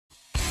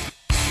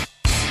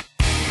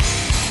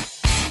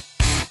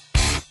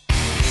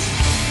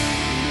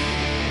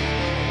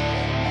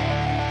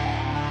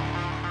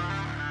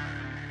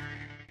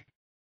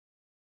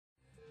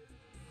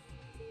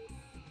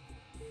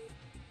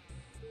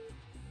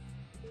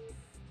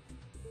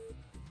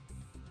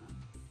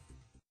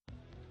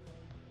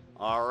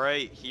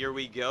Alright, here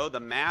we go.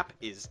 The map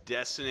is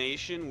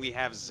Destination. We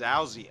have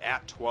Xiaozi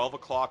at 12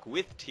 o'clock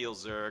with Teal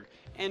Zerg,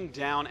 and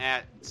down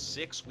at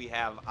 6 we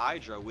have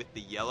Idra with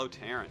the Yellow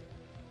Terran.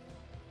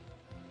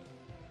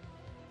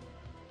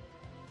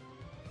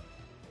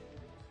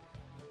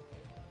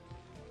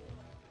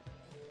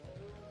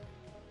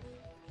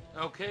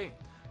 Okay,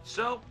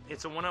 so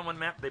it's a one-on-one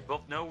map. They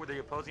both know where the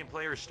opposing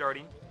player is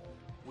starting.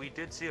 We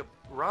did see a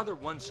rather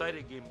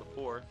one-sided game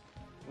before,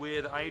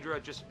 with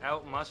Idra just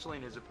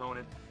out-muscling his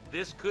opponent.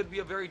 This could be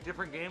a very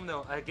different game,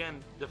 though.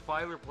 Again,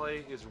 defiler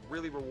play is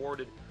really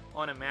rewarded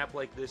on a map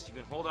like this. You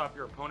can hold off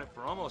your opponent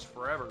for almost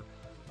forever.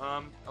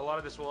 A lot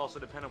of this will also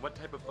depend on what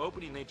type of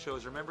opening they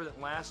chose. Remember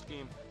that last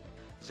game,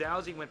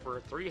 Xiaozi went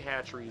for 3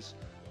 hatcheries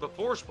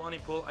before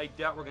spawning pool. I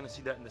doubt we're going to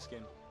see that in this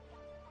game.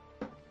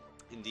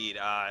 Indeed,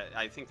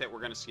 I think that we're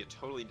going to see a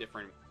totally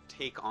different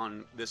take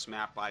on this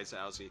map by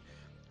Xiaozi.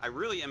 I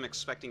really am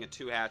expecting a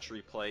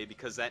 2-hatchery play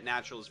because that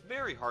natural is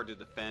very hard to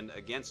defend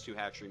against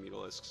 2-hatchery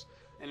Mutalisks.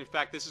 And in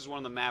fact, this is one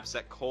of the maps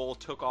that Cole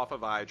took off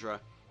of Idra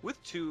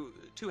with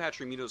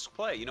 2-hatchery Mutalisk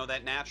play. You know,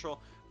 that natural,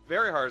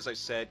 very hard as I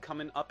said,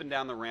 coming up and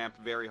down the ramp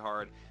very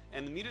hard.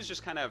 And the Mutas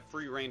just kind of have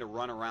free reign to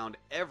run around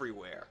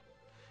everywhere.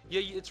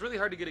 Yeah, it's really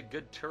hard to get a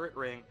good turret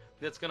ring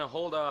that's going to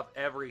hold off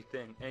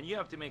everything. And you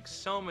have to make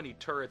so many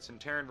turrets in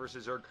Terran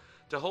versus Zerg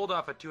to hold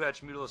off a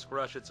 2-hatch Mutalisk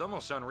rush. It's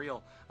almost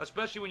unreal,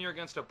 especially when you're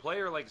against a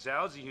player like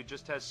Xiaozi who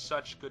just has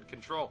such good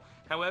control.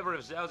 However,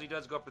 if Xiaozi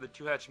does go for the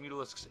 2-hatch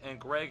Mutalisks and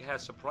Greg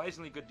has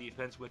surprisingly good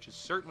defense, which is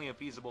certainly a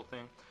feasible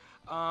thing,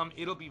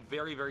 it'll be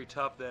very, very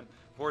tough then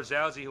for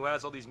Xiaozi, who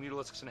has all these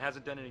Mutalisks and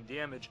hasn't done any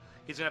damage.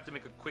 He's going to have to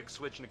make a quick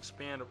switch and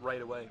expand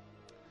right away.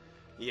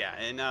 Yeah,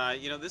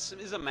 and you know, this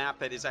is a map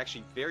that is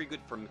actually very good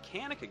for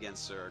mechanic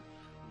against Zerg,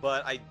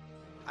 but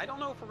I don't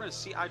know if we're going to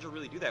see Idra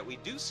really do that. We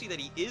do see that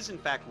he is in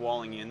fact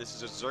walling in. This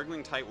is a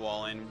Zergling tight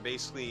wall, and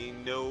basically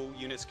no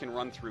units can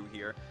run through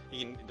here.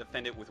 He can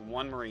defend it with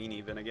 1 Marine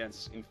even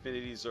against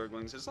Infinity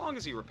Zerglings, as long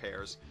as he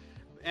repairs.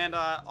 And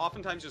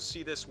oftentimes you'll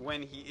see this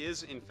when he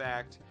is in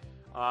fact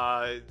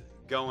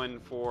going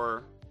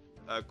for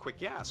a quick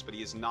gas, but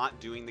he is not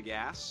doing the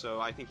gas,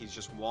 so I think he's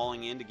just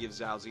walling in to give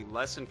Xiaozi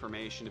less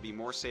information to be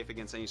more safe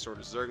against any sort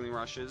of Zergling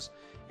rushes,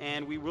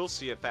 and we will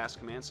see a fast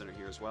command center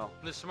here as well.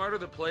 The smarter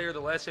the player, the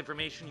less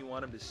information you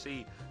want him to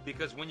see,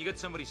 because when you get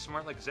somebody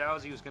smart like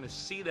Xiaozi who's going to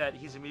see that,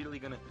 he's immediately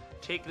going to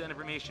take that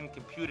information,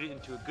 compute it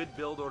into a good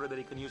build order that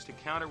he can use to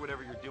counter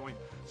whatever you're doing.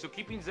 So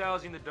keeping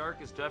Xiaozi in the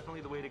dark is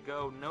definitely the way to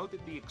go. Note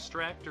that the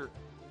extractor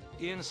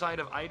inside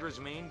of Idra's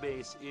main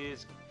base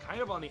is kind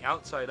of on the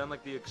outside,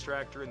 unlike the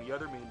extractor in the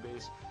other main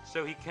base,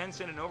 so he can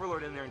send an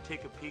overlord in there and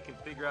take a peek and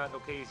figure out,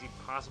 okay, is he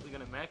possibly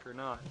going to mech or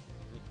not?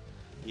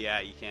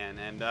 Yeah, you can,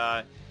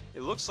 and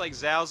it looks like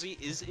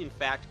Xiaozi is in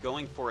fact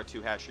going for a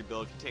 2-hatchery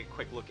build. If you take a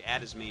quick look at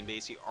his main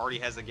base, he already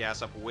has the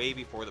gas up way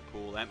before the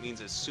pool. That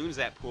means as soon as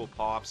that pool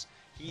pops,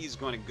 he's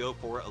going to go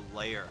for a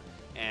layer,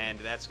 and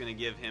that's going to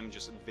give him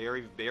just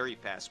very, very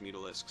fast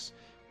Mutalisks.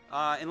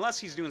 Unless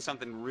he's doing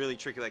something really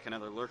tricky like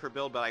another Lurker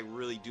build, but I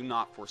really do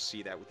not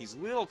foresee that. With these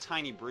little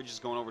tiny bridges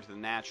going over to the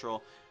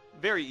natural,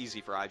 very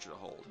easy for Idra to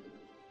hold.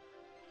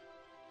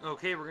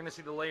 Okay, we're going to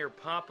see the layer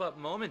pop up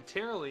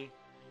momentarily,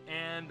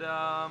 and,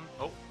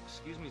 oh,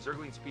 excuse me,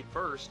 Zergling speed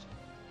first.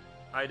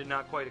 I did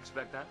not quite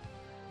expect that.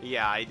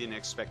 Yeah, I didn't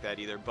expect that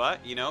either, but,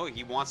 you know,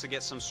 he wants to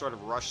get some sort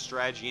of rush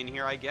strategy in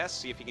here, I guess,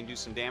 see if he can do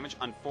some damage.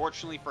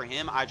 Unfortunately for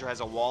him, Idra has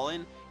a wall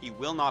in. He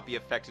will not be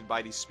affected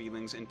by these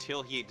speedlings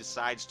until he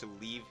decides to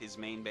leave his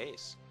main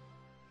base.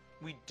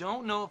 We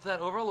don't know if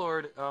that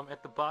Overlord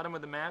at the bottom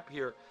of the map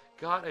here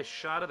got a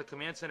shot of the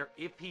command center.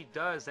 If he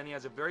does, then he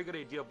has a very good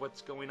idea of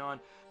what's going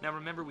on. Now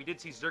remember, we did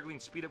see Zergling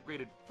speed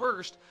upgraded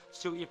first,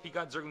 so if he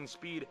got Zergling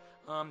speed,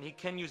 he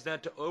can use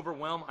that to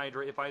overwhelm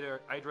Idra if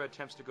Idra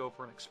attempts to go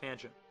for an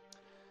expansion.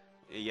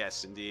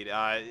 Yes, indeed.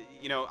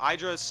 You know,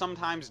 Idra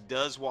sometimes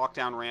does walk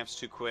down ramps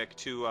too quick,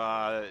 too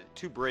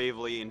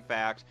bravely, in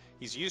fact.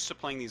 He's used to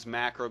playing these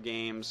macro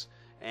games,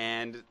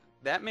 and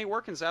that may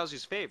work in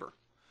Xiaozi's favor.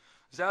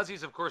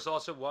 Xiaozi's, of course,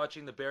 also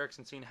watching the barracks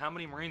and seeing how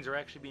many Marines are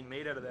actually being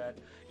made out of that.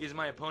 Is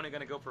my opponent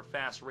going to go for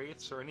fast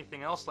wraiths or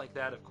anything else like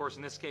that? Of course,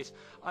 in this case,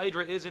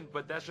 Idra isn't,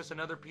 but that's just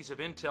another piece of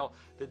intel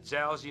that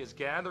Xiaozi is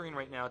gathering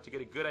right now to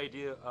get a good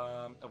idea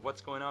of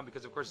what's going on,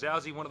 because, of course,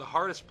 Xiaozi, one of the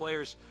hardest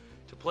players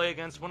to play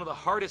against, one of the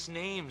hardest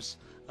names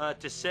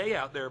to say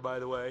out there, by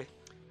the way.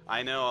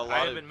 I know a lot.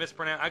 I have been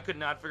mispronounced. I could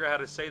not figure out how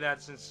to say that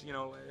since, you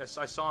know,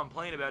 I saw him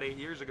playing about 8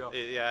 years ago.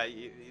 Yeah,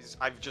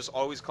 I've just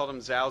always called him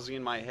Xiaozi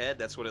in my head.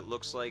 That's what it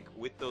looks like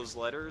with those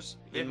letters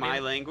in my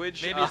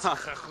language. Maybe it's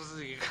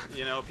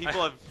you know,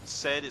 people have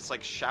said it's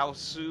like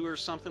Xiaosu or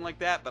something like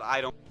that, but I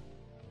don't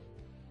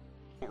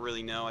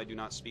really know. I do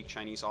not speak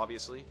Chinese,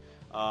 obviously.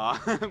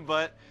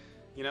 But,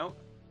 you know,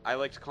 I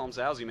like to call him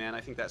Xiaozi, man.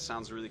 I think that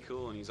sounds really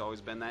cool, and he's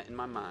always been that in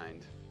my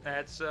mind.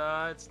 That's,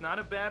 it's not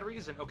a bad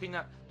reason. Okay,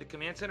 now, the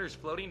command center is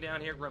floating down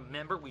here.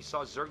 Remember, we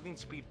saw Zergling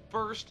speed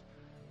first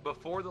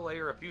before the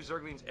layer. A few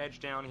Zerglings edge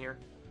down here.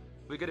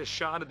 We get a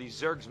shot of the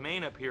Zerg's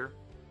main up here.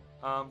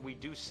 We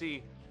do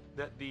see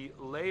that the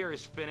layer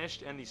is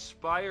finished and the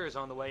spire is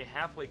on the way,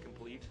 halfway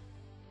complete.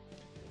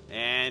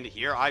 And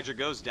here Idra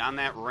goes down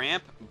that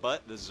ramp,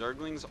 but the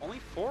Zerglings, only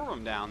 4 of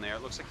them down there.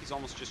 It looks like he's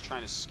almost just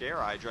trying to scare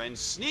Idra and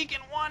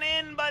sneaking one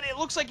in, but it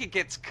looks like it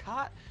gets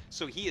caught.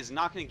 So he is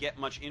not going to get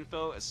much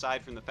info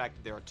aside from the fact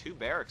that there are 2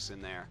 barracks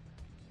in there.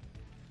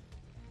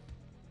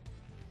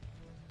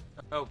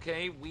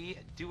 Okay, we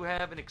do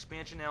have an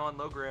expansion now on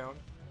low ground,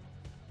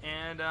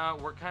 and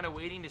we're kind of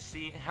waiting to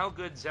see how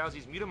good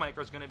Xiaozi's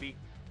Mutamicro is going to be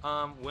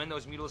when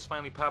those Mutalisks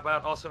finally pop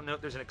out. Also note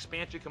there's an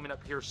expansion coming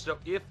up here, so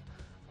if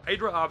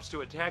Idra opts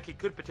to attack, he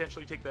could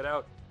potentially take that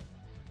out.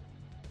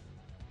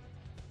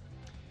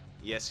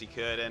 Yes, he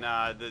could, and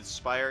the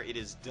Spire, it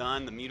is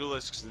done. The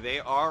Mutalisks, they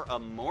are a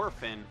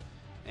Morphin,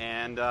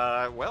 and,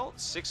 well,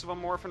 6 of them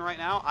Morphin right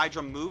now.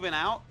 Idra moving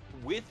out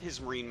with his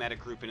Marine medic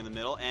group into the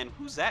middle, and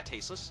who's that,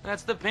 Tasteless?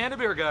 That's the Panda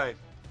Bear guy.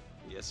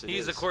 Yes, it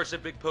He's, is. of course, a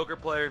big poker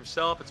player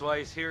himself. That's why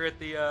he's here at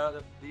the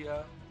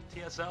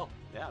TSL.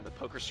 Yeah, the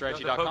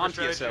PokerStrategy.com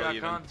TSL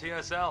even.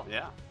 TSL.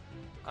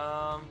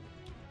 Yeah.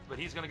 But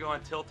he's going to go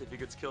on tilt if he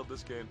gets killed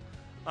this game.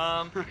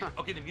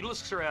 Okay, the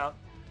Mutalisks are out.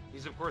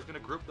 He's, of course, going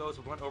to group those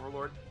with one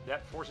Overlord.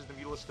 That forces the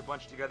Mutalisks to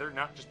bunch together,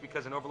 not just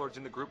because an Overlord's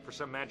in the group for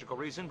some magical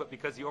reason, but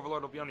because the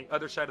Overlord will be on the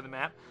other side of the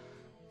map.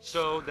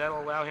 So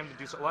that'll allow him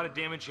to do a lot of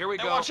damage. Here we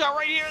go. And watch out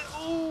right here.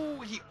 Ooh,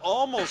 he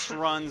almost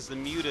runs the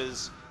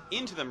Mutas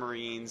into the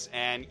Marines,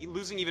 and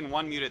losing even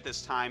 1 Muta at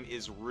this time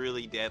is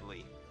really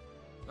deadly.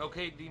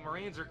 Okay, the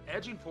Marines are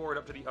edging forward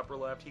up to the upper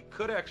left. He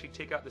could actually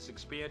take out this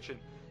expansion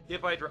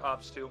if Idra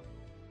opts to.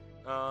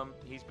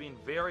 He's being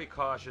very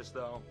cautious,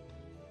 though.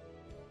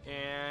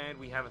 And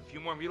we have a few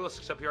more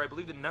Mutalisks up here. I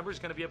believe the number's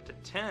going to be up to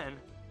 10.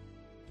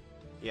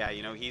 Yeah,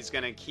 you know, he's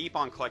going to keep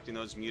on collecting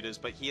those Mutas,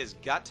 but he has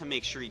got to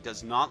make sure he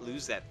does not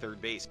lose that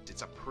 3rd base.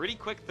 It's a pretty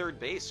quick 3rd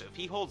base, so if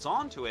he holds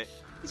on to it,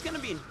 he's going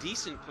to be in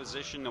decent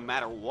position no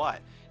matter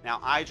what. Now,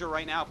 Idra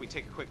right now, if we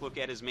take a quick look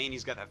at his main,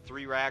 he's got that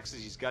 3 racks,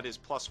 he's got his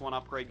 +1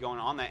 upgrade going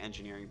on that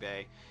engineering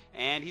bay,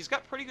 and he's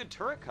got pretty good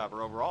turret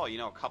cover overall. You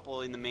know, a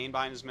couple in the main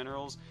behind his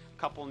minerals, a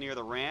couple near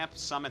the ramp,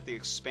 some at the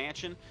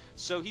expansion,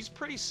 so he's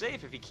pretty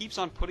safe if he keeps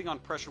on putting on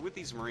pressure with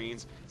these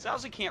Marines.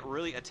 Xiaozi can't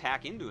really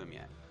attack into him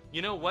yet.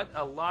 You know what?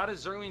 A lot of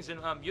Zerglings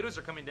and Mutas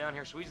are coming down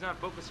here, so he's not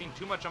focusing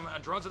too much on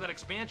drones of that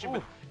expansion. Ooh.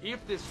 But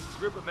if this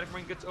group of Medic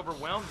Marine gets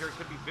overwhelmed here, it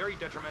could be very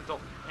detrimental.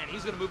 And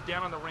he's going to move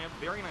down on the ramp.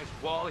 Very nice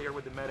wall here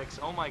with the medics.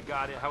 Oh my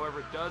god.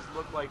 However, it does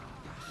look like...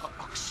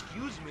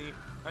 excuse me.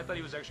 I thought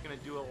he was actually going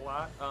to do a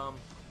lot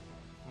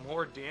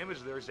more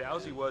damage there,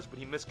 Xiaozi was, but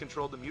he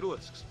miscontrolled the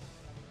Mutalisks.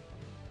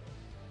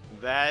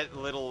 That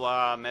little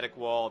medic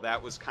wall,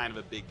 that was kind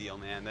of a big deal,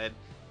 man. That...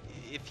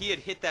 If he had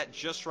hit that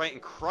just right and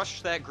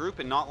crushed that group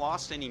and not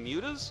lost any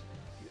Mutas,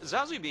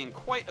 Xiaozi would be in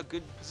quite a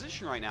good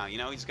position right now. You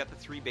know, he's got the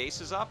 3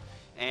 bases up,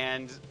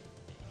 and,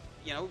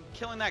 you know,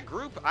 killing that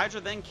group,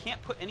 Idra then can't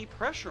put any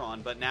pressure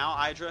on. But now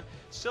Idra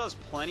still has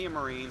plenty of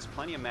Marines,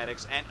 plenty of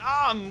medics,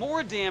 and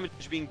more damage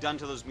being done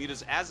to those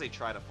Mutas as they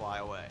try to fly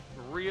away.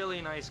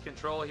 Really nice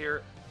control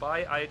here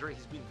by Idra.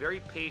 He's been very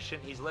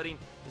patient. He's letting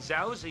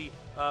Xiaozi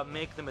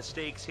make the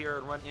mistakes here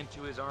and run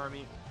into his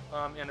army.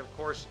 And of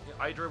course,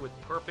 Idra with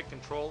perfect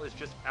control is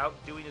just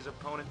outdoing his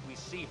opponent. We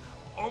see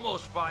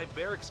almost 5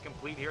 barracks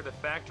complete here. The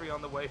factory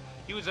on the way.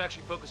 He was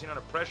actually focusing on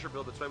a pressure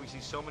build. That's why we see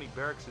so many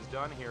barracks is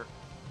done here.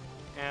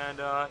 And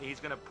he's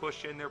going to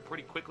push in there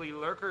pretty quickly.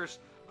 Lurkers,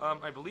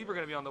 I believe, are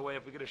going to be on the way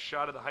if we get a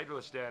shot of the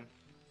Hydralisk Den.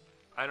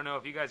 I don't know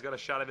if you guys got a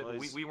shot of it, but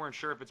we weren't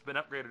sure if it's been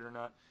upgraded or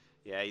not.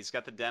 Yeah, he's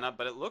got the den up,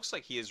 but it looks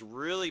like he is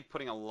really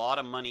putting a lot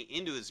of money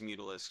into his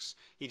Mutalisks.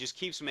 He just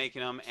keeps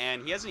making them,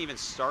 and he hasn't even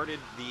started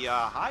the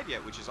hive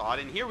yet, which is odd.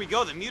 And here we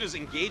go, the Muta's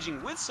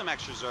engaging with some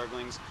extra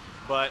Zerglings,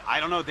 but I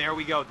don't know, there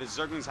we go. The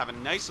Zerglings have a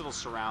nice little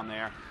surround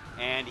there,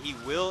 and he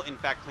will, in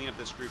fact, clean up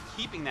this group,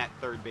 keeping that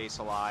 3rd base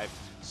alive.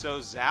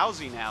 So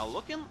Xiaozi now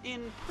looking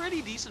in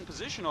pretty decent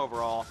position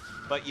overall,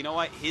 but you know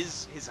what?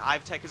 His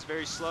hive tech is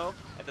very slow.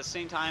 At the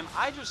same time,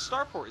 Idra's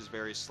starport is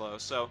very slow,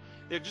 so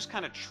they're just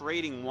kind of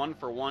trading 1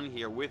 for 1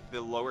 here with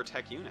the lower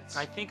tech units.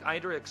 I think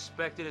Idra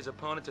expected his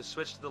opponent to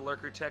switch to the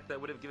Lurker tech.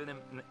 That would have given him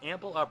an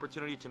ample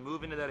opportunity to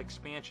move into that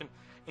expansion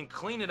and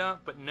clean it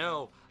up, but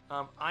no.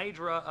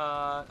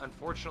 Idra,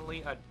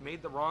 unfortunately,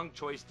 made the wrong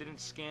choice, didn't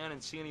scan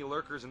and see any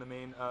Lurkers in the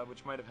main,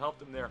 which might have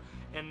helped him there.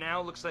 And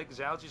now it looks like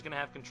Xiaozi's going to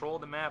have control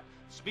of the map.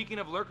 Speaking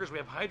of Lurkers, we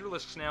have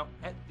Hydralisks now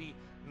at the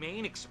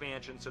main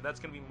expansion, so that's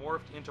going to be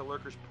morphed into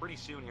Lurkers pretty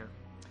soon here.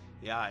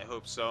 Yeah, I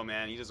hope so,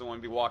 man. He doesn't want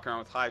to be walking around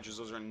with Hydras.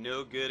 Those are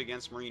no good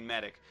against Marine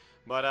Medic.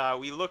 But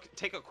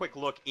take a quick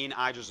look in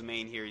Idra's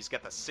main here. He's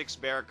got the 6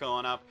 barrack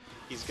going up.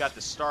 He's got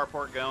the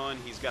starport going.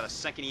 He's got a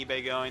 2nd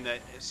eBay going. The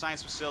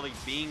science facility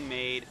being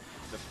made.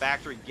 The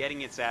factory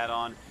getting its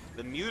add-on.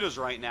 The Mutas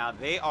right now,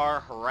 they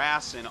are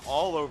harassing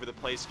all over the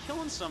place,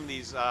 killing some of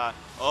these.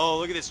 Oh,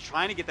 look at this,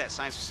 trying to get that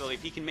science facility.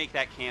 If he can make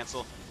that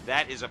cancel,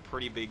 that is a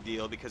pretty big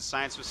deal because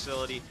science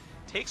facility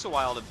takes a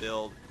while to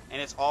build,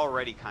 and it's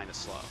already kind of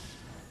slow.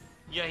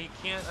 Yeah, he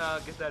can't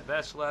get that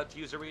vessel out to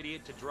use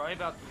Irradiate to drive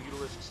out the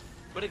Mutalisks.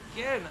 But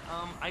again,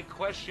 I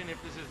question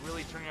if this is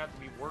really turning out to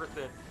be worth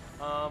it.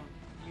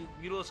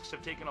 Mutalisks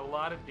have taken a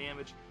lot of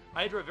damage.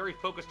 Idra very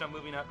focused on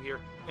moving up here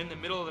in the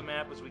middle of the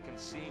map, as we can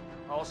see.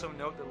 Also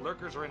note that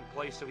lurkers are in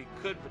place, so he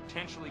could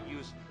potentially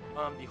use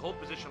the hold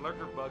position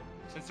lurker bug,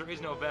 since there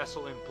is no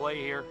vessel in play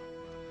here.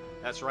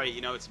 That's right.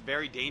 You know, it's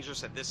very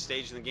dangerous at this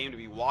stage in the game to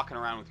be walking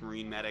around with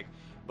Marine Medic.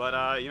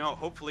 But, you know,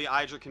 hopefully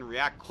Idra can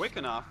react quick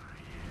enough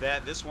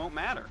that this won't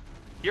matter.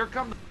 Here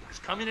come the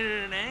coming in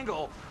at an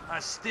angle.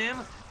 Stim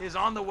is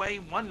on the way.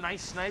 One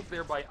nice snipe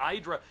there by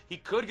Idra. He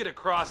could get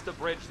across the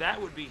bridge. That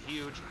would be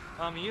huge.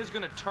 He is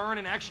going to turn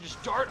and actually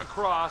just dart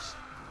across.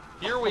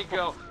 Here we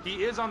go.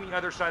 He is on the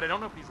other side. I don't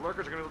know if these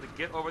lurkers are going to be able to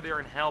get over there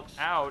and help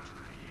out.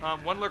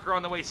 One lurker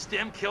on the way.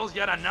 Stim kills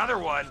yet another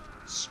one.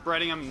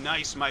 Spreading him.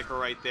 Nice micro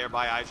right there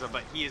by Idra,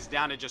 but he is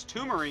down to just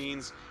 2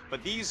 Marines.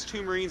 But these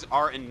 2 Marines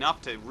are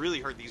enough to really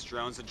hurt these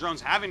drones. The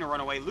drone's having to run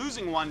away,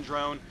 losing 1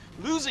 drone,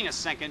 losing a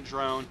 2nd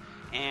drone,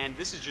 and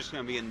this is just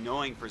going to be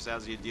annoying for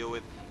Xiaozi to deal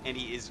with, and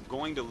he is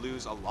going to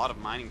lose a lot of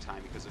mining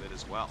time because of it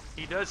as well.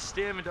 He does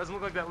stim. It doesn't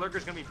look like that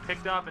lurker's going to be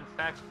picked off. In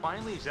fact,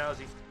 finally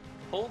Xiaozi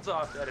holds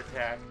off that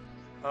attack.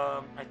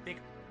 I think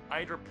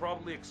Idra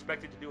probably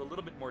expected to do a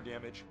little bit more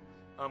damage.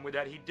 With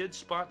that, he did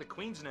spot the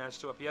Queen's Nest,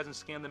 so if he hasn't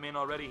scanned the main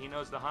already, he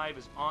knows the Hive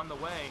is on the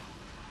way.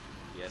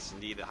 Yes,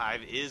 indeed, the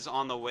Hive is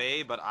on the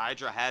way, but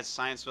Idra has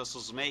science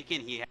vessels making.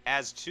 He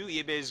has 2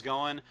 eBays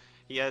going.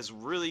 He has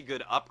really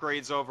good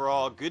upgrades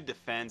overall, good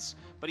defense,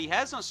 but he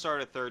has not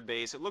started a 3rd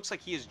base. It looks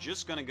like he is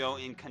just going to go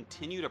and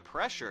continue to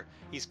pressure.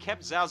 He's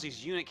kept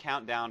Xiaozi's unit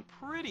count down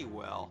pretty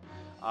well.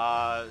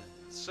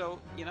 So,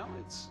 you know,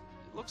 it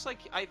looks like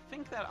I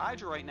think that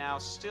Idra right now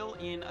is still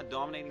in a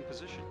dominating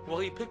position. Well,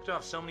 he picked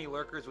off so many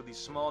lurkers with these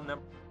small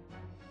numbers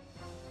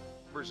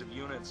of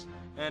units,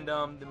 and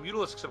the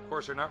Mutalisks, of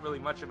course, are not really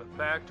much of a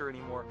factor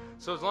anymore.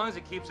 So as long as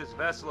he keeps his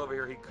vessel over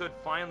here, he could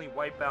finally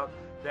wipe out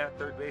that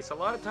 3rd base. A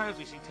lot of times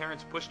we see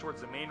Terrans push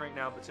towards the main right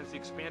now, but since the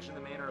expansion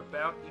and the main are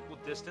about equal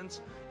distance,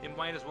 it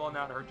might as well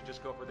not hurt to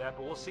just go for that.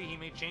 But we'll see. He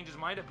may change his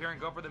mind up here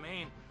and go for the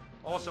main.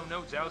 Also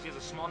note, Xiaozi has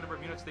a small number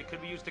of units that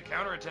could be used to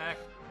counterattack.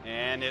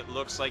 And it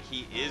looks like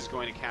he is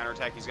going to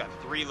counterattack. He's got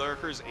 3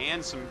 lurkers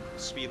and some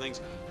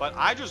speedlings. But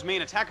Idra's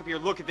main attack up here,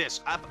 look at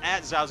this, up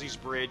at Xiaozi's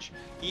bridge.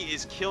 He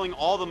is killing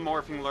all the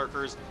morphing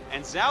lurkers,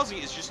 and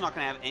Xiaozi is just not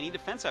going to have any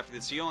defense after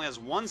this. He only has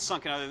 1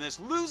 sunken other than this,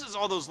 loses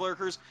all those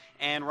lurkers,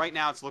 and right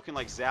now it's looking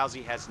like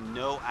Xiaozi has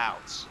no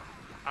outs.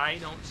 I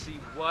don't see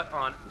what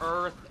on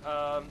earth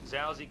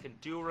Xiaozi can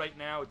do right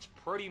now. It's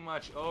pretty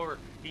much over.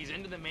 He's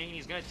into the main.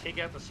 He's going to take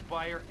out the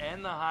Spire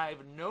and the Hive.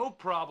 No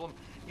problem.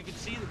 You can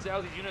see that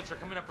Xiaozi's units are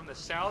coming up from the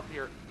south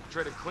here to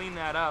try to clean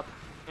that up.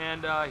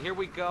 And here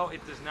we go.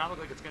 It does not look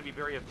like it's going to be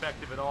very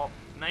effective at all.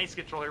 Nice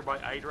control here by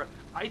Idra.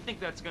 I think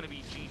that's going to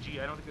be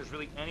GG. I don't think there's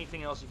really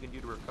anything else you can do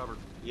to recover.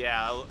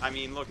 Yeah, I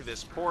mean, look at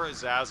this. Poor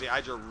Xiaozi.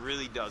 Idra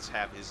really does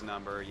have his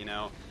number, you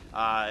know.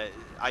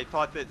 I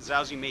thought that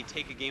Xiaozi may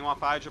take a game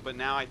off Idra, but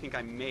now I think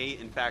I may,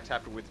 in fact,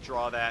 have to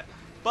withdraw that.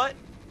 But,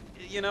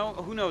 you know,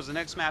 who knows? The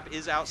next map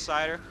is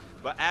Outsider.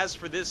 But as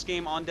for this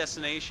game on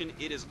Destination,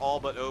 it is all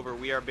but over.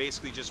 We are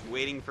basically just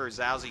waiting for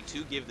Xiaozi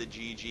to give the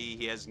GG.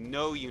 He has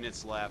no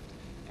units left,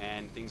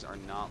 and things are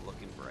not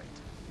looking bright.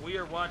 We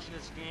are watching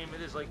this game.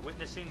 It is like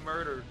witnessing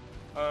murder.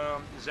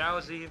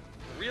 Xiaozi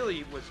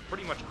really was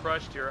pretty much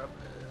crushed here.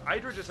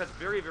 Idra just has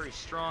very, very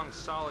strong,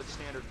 solid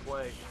standard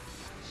play.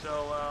 So,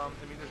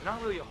 I mean, there's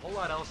not really a whole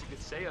lot else you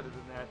could say other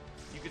than that.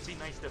 You could see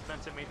nice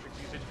defensive matrix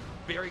usage,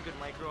 very good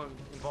micro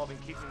involving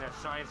keeping that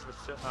science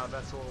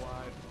vessel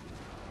alive.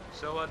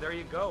 So there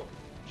you go.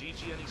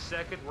 GG any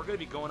second. We're going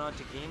to be going on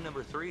to game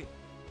number 3.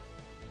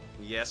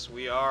 Yes,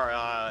 we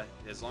are.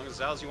 As long as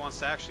Xiaozi wants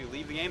to actually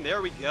leave the game.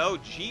 There we go.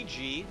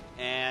 GG.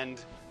 And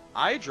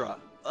Idra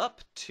up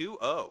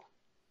 2-0.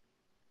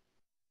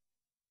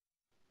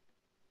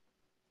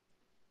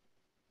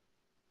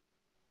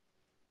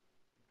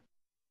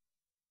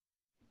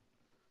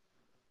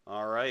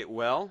 All right,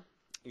 well,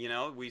 you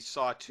know, we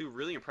saw 2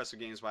 really impressive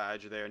games by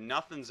Idra there.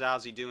 Nothing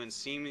Xiaozi doing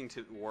seeming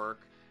to work.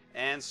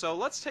 And so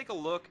let's take a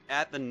look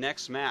at the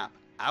next map,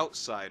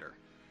 Outsider.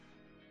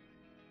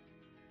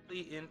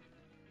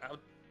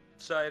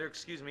 Outsider,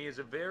 excuse me, is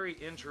a very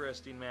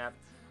interesting map.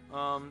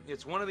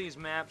 It's one of these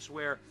maps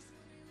where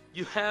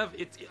you have,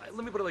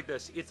 let me put it like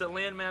this, it's a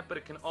land map, but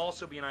it can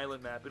also be an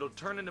island map. It'll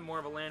turn into more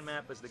of a land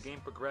map as the game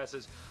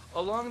progresses.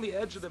 Along the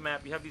edge of the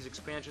map, you have these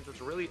expansions,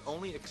 which are really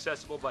only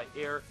accessible by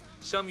air.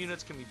 Some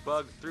units can be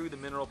bugged through the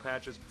mineral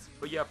patches,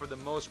 but yeah, for the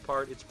most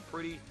part, it's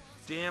pretty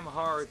damn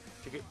hard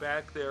to get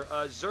back there.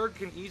 Zerg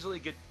can easily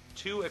get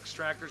 2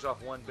 extractors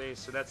off 1 base,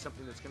 so that's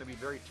something that's going to be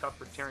very tough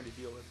for Terran to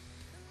deal with.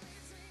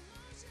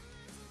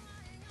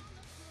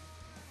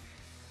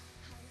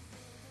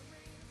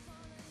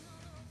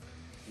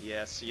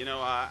 Yes, you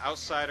know,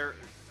 Outsider,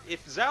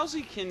 if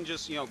Xiaozi can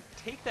just, you know,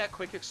 take that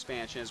quick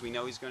expansion, as we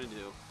know he's going to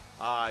do,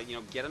 you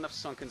know, get enough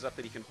Sunkens up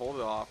that he can hold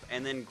it off,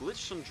 and then glitch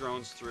some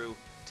drones through,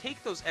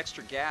 take those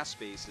extra gas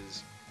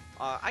spaces,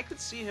 I could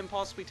see him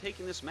possibly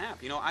taking this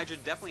map. You know,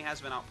 Idra definitely has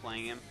been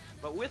outplaying him,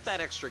 but with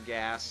that extra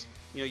gas,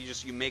 you know,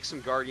 you make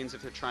some Guardians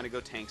if they're trying to go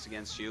tanks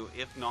against you.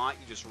 If not,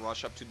 you just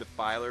rush up to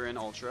Defiler and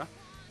Ultra,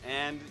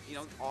 And, you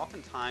know,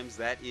 oftentimes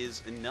that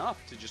is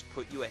enough to just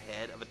put you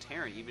ahead of a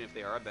Terran, even if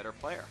they are a better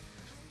player.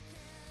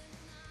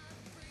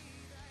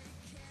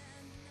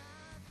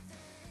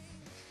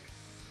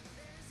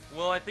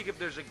 Well, I think if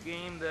there's a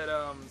game that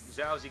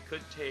Xiaozi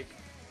could take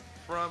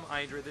from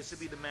Idra, this would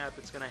be the map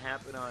it's going to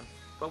happen on.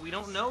 But we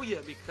don't know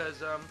yet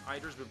because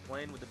Idra's been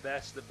playing with the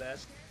best of the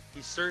best.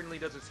 He certainly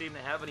doesn't seem to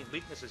have any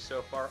weaknesses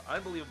so far.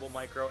 Unbelievable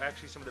micro,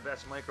 actually some of the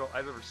best micro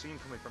I've ever seen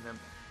coming from him.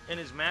 And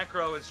his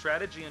macro and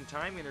strategy and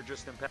timing are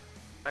just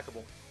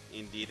impeccable.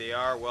 Indeed they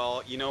are.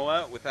 Well, you know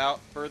what? Without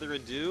further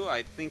ado,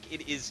 I think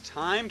it is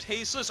time.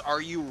 Tasteless,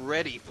 are you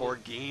ready for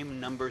game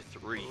number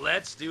 3?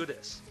 Let's do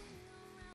this.